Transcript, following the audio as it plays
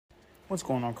What's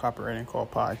going on, Copywriting Call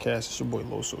Podcast? It's your boy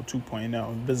Loso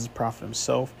 2.0, business prophet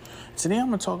himself. Today I'm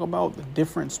going to talk about the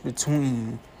difference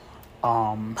between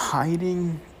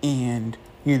hiding and,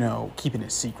 keeping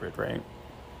it secret, right?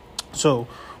 So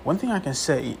one thing I can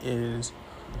say is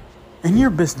in your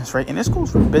business, right? And this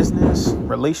goes for business,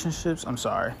 relationships. I'm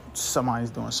sorry. Somebody's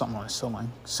doing something on the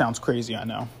ceiling. Sounds crazy, I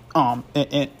know. I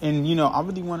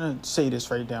really want to say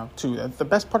this right now too. The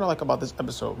best part I like about this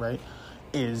episode, right,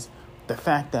 is the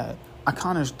fact that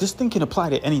this thing can apply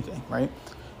to anything, right?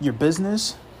 Your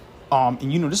business, and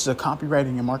this is a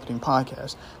copywriting and marketing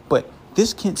podcast, but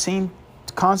same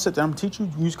concept that I'm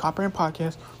teaching you, use copywriting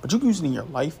podcast, but you can use it in your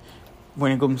life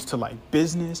when it comes to like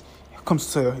business, it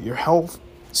comes to your health,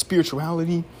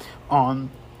 spirituality, and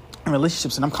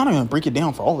relationships. And I'm kind of going to break it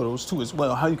down for all of those too as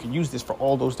well, how you can use this for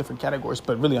all those different categories,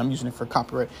 but really I'm using it for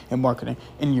copyright and marketing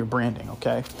in your branding.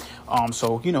 Okay.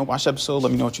 So watch the episode.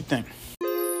 Let me know what you think.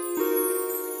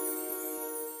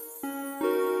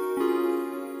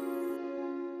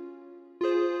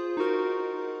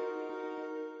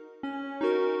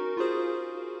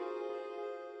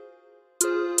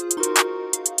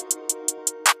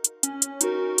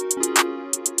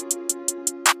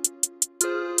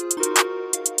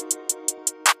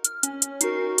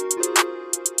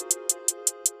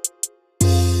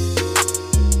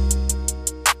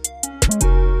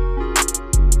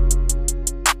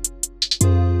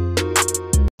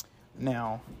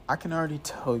 Now, I can already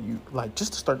tell you,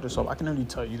 just to start this off, I can already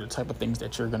tell you the type of things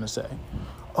that you're going to say.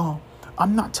 Oh,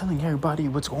 I'm not telling everybody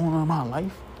what's going on in my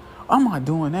life. I'm not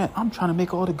doing that. I'm trying to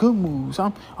make all the good moves.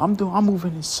 I'm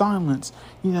moving in silence.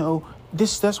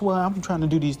 That's why I'm trying to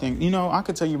do these things. I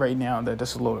could tell you right now that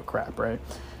that's a load of crap, right?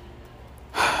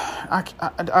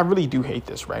 I really do hate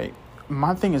this, right?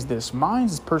 My thing is this. Mine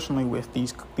is personally with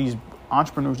these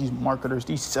entrepreneurs, these marketers,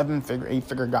 these 7-figure,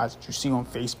 8-figure guys that you see on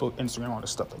Facebook, Instagram, all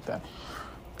this stuff like that.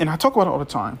 And I talk about it all the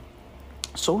time.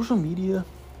 Social media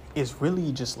is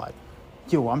really just I'm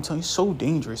telling you, so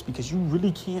dangerous because you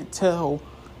really can't tell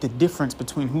the difference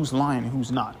between who's lying and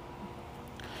who's not.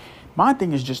 My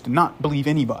thing is just to not believe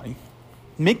anybody.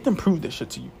 Make them prove this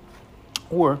shit to you.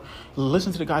 Or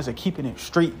listen to the guys that keeping it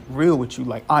straight real with you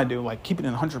like I do, like keeping it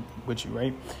 100 with you,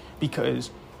 right?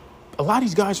 Because a lot of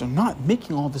these guys are not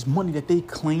making all this money that they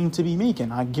claim to be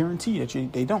making. I guarantee you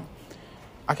that they don't.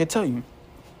 I can't tell you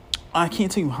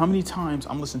how many times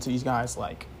I'm listening to these guys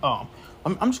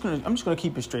I'm just gonna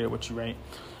keep it straight up with you, right?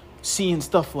 Seeing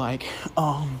stuff like,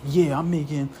 I'm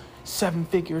making 7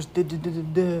 figures.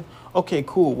 Okay,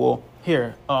 cool. Well,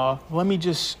 here, let me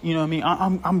just,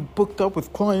 I'm booked up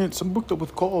with clients. I'm booked up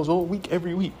with calls all week,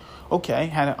 every week. Okay,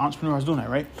 had an entrepreneur I was doing that,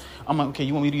 right? I'm like, okay,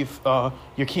 you want me to give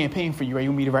your campaign for you, right? You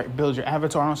want me to build your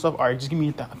avatar and stuff? All right, just give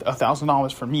me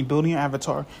 $1,000 for me building an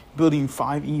avatar, building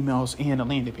 5 emails and a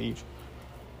landing page.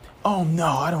 Oh no,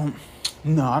 I don't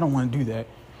want to do that.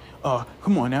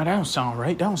 Come on now, that don't sound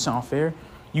right. That don't sound fair.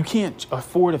 You can't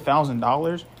afford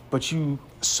 $1,000, but you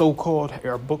so-called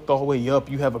are booked all the way up.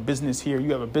 You have a business here.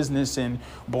 You have a business in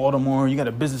Baltimore. You got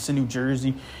a business in New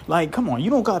Jersey. Come on, you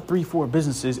don't got 3-4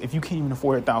 businesses if you can't even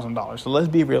afford $1,000. So let's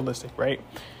be realistic, right?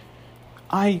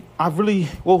 Maybe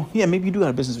you do have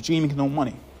a business, but you ain't making no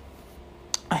money.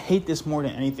 I hate this more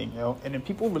than anything, and then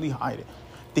people really hide it.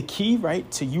 The key,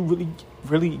 right, to you really,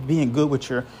 really being good with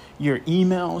your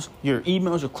emails,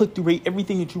 your click-through rate,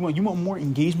 everything that you want more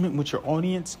engagement with your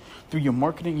audience through your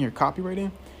marketing, your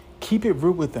copywriting, keep it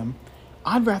real with them.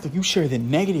 I'd rather you share the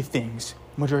negative things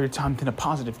majority of the time than the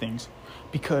positive things.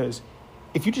 Because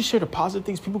if you just share the positive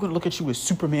things, people are going to look at you as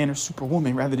Superman or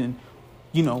Superwoman rather than,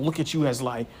 look at you as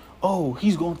oh,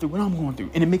 he's going through what I'm going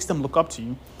through. And it makes them look up to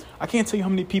you. I can't tell you how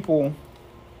many people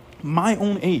my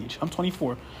own age, I'm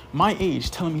 24, my age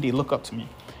telling me they look up to me.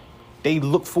 They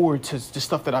look forward to the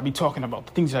stuff that I be talking about,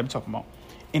 the things that I be talking about.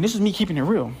 And this is me keeping it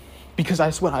real because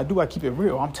that's what I do. I keep it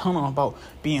real. I'm telling them about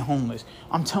being homeless.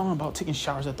 I'm telling them about taking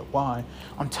showers at the Y.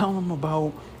 I'm telling them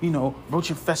about,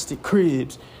 roach-infested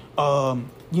cribs,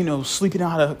 sleeping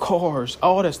out of cars,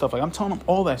 all that stuff. I'm telling them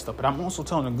all that stuff, but I'm also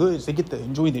telling them goods. They get to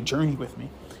enjoy the journey with me,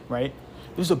 right?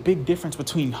 There's a big difference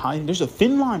between hiding. There's a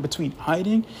thin line between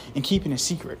hiding and keeping a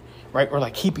secret, right? Or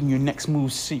keeping your next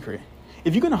move secret.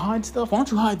 If you're going to hide stuff, why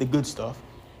don't you hide the good stuff?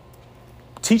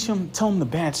 Tell them the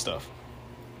bad stuff.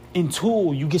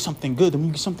 Until you get something good. Then when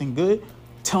you get something good,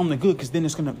 tell them the good, because then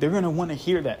they're going to want to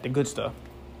hear the good stuff,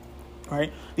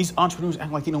 right? These entrepreneurs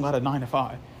act like they don't got a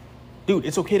 9-to-5. Dude,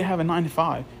 it's okay to have a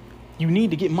 9-to-5. You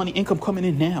need to get money, income coming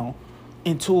in now.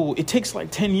 Until it takes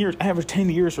 10 years, average 10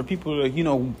 years for people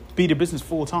to, be their business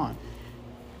full time.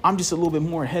 I'm just a little bit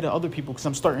more ahead of other people because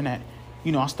I'm starting at,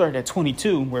 I started at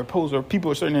 22, where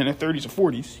people are starting in their 30s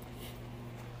or 40s.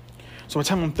 So by the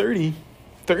time I'm 30,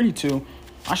 32,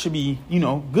 I should be,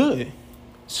 good.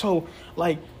 So,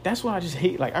 like, that's what I just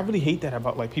hate. Like, I really hate that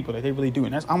about, like, people that they really do.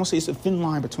 And that's, I'm going to say it's a thin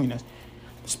line between us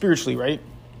spiritually, right?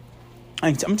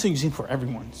 I'm going to tell you for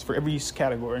everyone, for every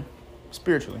category,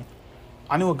 spiritually.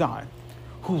 I know a guy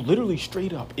who literally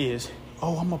straight up is,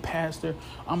 oh, I'm a pastor,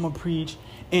 I'm a preach.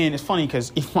 And it's funny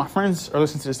because if my friends are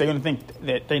listening to this, they're going to think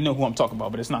that they know who I'm talking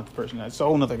about, but it's not the person. It's a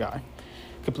whole other guy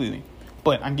completely.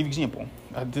 But I can give you an example.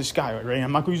 This guy, right?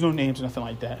 I'm not going to use no names or nothing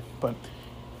like that. But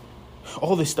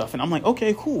all this stuff. And I'm like,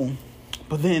 okay, cool.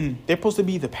 But then they're supposed to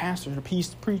be the pastor, the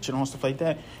preacher, and all stuff like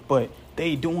that. But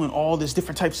they doing all this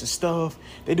different types of stuff.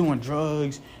 They're doing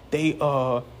drugs. They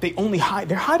only hide.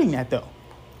 They're hiding that, though.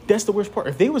 That's the worst part.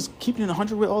 If they was keeping it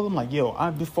 100 with all of them, like, yo,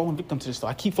 I've been falling victim to this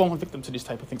stuff. I keep falling victim to this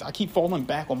type of things. I keep falling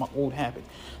back on my old habits.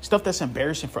 Stuff that's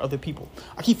embarrassing for other people.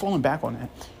 I keep falling back on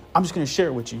that. I'm just going to share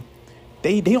it with you.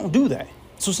 They don't do that.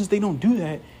 So since they don't do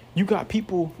that, you got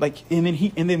people like, and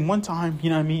then one time,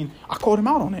 you know what I mean? I called him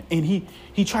out on it, and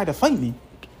he tried to fight me.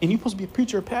 And you're supposed to be a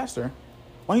preacher or pastor.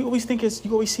 Why you always think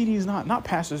you always see these not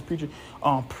pastors, preachers,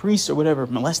 priests or whatever,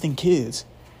 molesting kids?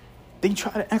 They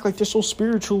try to act like they're so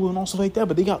spiritual and all stuff like that,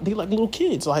 but they like little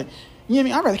kids. Like, you know what I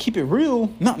mean? I'd rather keep it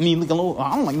real. Not me like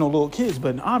I don't like no little kids,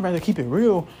 but I'd rather keep it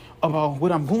real about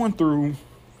what I'm going through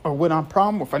or what I'm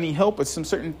problem, or if I need help with some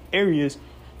certain areas,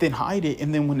 then hide it.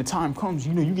 And then when the time comes,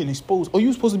 you getting exposed. Oh,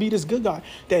 you're supposed to be this good guy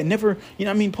that never,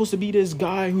 supposed to be this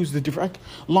guy who's the direct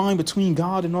line between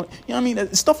God and all,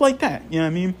 stuff like that. You know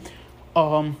what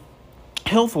I mean?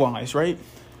 Health-wise, right?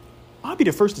 I'll be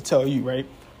the first to tell you, right?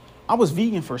 I was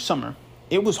vegan for a summer.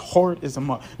 It was hard as a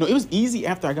mug. No, it was easy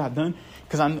after I got done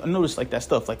because I noticed like that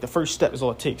stuff. Like the first step is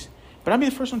all it takes. But I'll be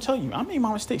the first one to tell you, I made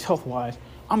my mistakes health-wise.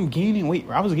 I'm gaining weight.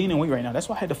 I was gaining weight right now. That's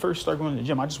why I had to first start going to the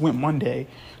gym. I just went Monday.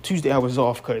 Tuesday I was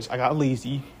off because I got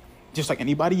lazy, just like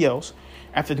anybody else.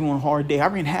 After doing a hard day, I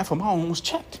ran half a mile and almost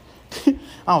checked.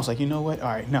 I was like, you know what? All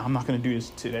right, no, I'm not going to do this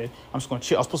today. I'm just going to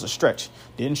chill. I was supposed to stretch.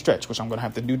 Didn't stretch, which I'm going to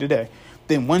have to do today.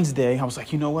 Then Wednesday, I was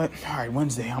like, you know what? All right,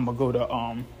 Wednesday, I'm going to go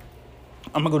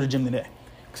to the gym today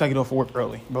because I get off work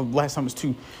early. But last time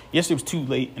yesterday was too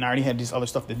late, and I already had this other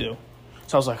stuff to do.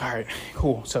 So I was like, all right,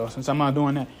 cool. So since I'm not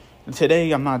doing that,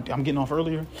 today I'm getting off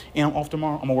earlier, and I'm off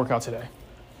tomorrow. I'm going to work out today.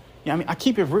 Yeah, I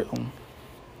keep it real.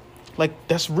 Like,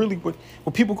 that's really what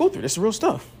people go through. That's real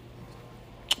stuff.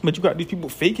 But you got these people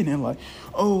faking it like,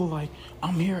 oh, like,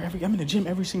 I'm in the gym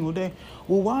every single day.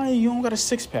 Well, why you don't got a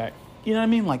six-pack? You know what I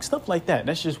mean? Like, stuff like that.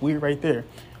 That's just weird right there.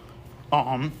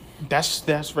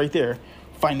 That's right there.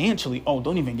 Financially, oh,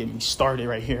 don't even get me started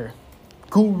right here.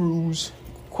 Gurus,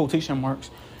 quotation marks,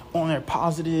 on their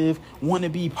positive,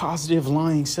 wannabe positive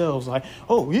lying selves. Like,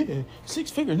 oh, yeah, 6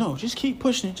 figure. No, just keep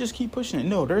pushing it. Just keep pushing it.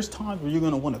 No, there's times where you're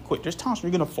going to want to quit. There's times where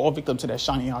you're going to fall victim to that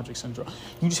shiny object syndrome.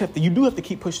 You do have to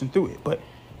keep pushing through it. But,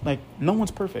 like, no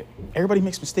one's perfect. Everybody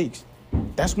makes mistakes.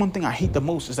 That's one thing I hate the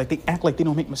most is like they act like they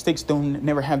don't make mistakes, don't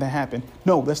never have that happen.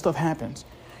 No, that stuff happens.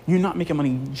 You're not making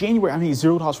money. January, I made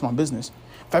 $0 for my business.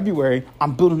 February,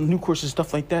 I'm building new courses,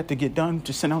 stuff like that to get done,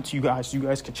 to send out to you guys. So you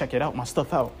guys can check it out, my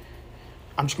stuff out.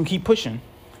 I'm just going to keep pushing.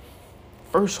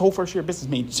 Whole first year of business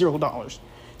made $0.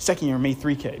 Second year made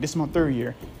 $3K. This is my third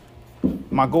year.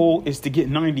 My goal is to get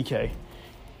 $90K.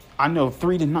 I know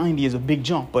 3 to 90 is a big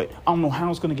jump, but I don't know how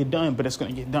it's going to get done, but it's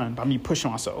going to get done by me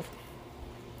pushing myself.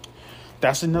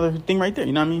 That's another thing right there.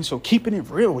 You know what I mean? So keeping it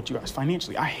real with you guys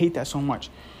financially. I hate that so much.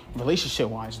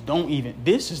 Relationship-wise,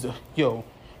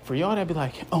 for y'all that be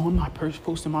like, oh, I'm not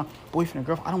posting my boyfriend or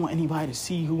girlfriend. I don't want anybody to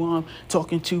see who I'm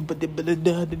talking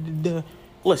to.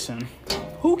 Listen,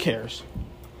 who cares?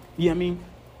 You know what I mean?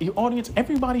 Your audience,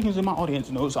 everybody who's in my audience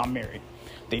knows I'm married.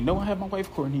 They know I have my wife,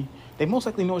 Courtney. They most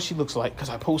likely know what she looks like because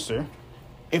I post her.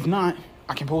 If not,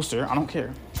 I can post her. I don't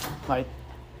care.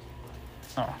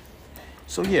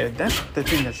 So, yeah, that's the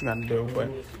thing that you got to do. But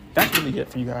that's really it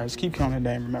for you guys. Keep counting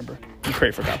today and remember, you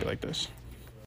pray for God like this.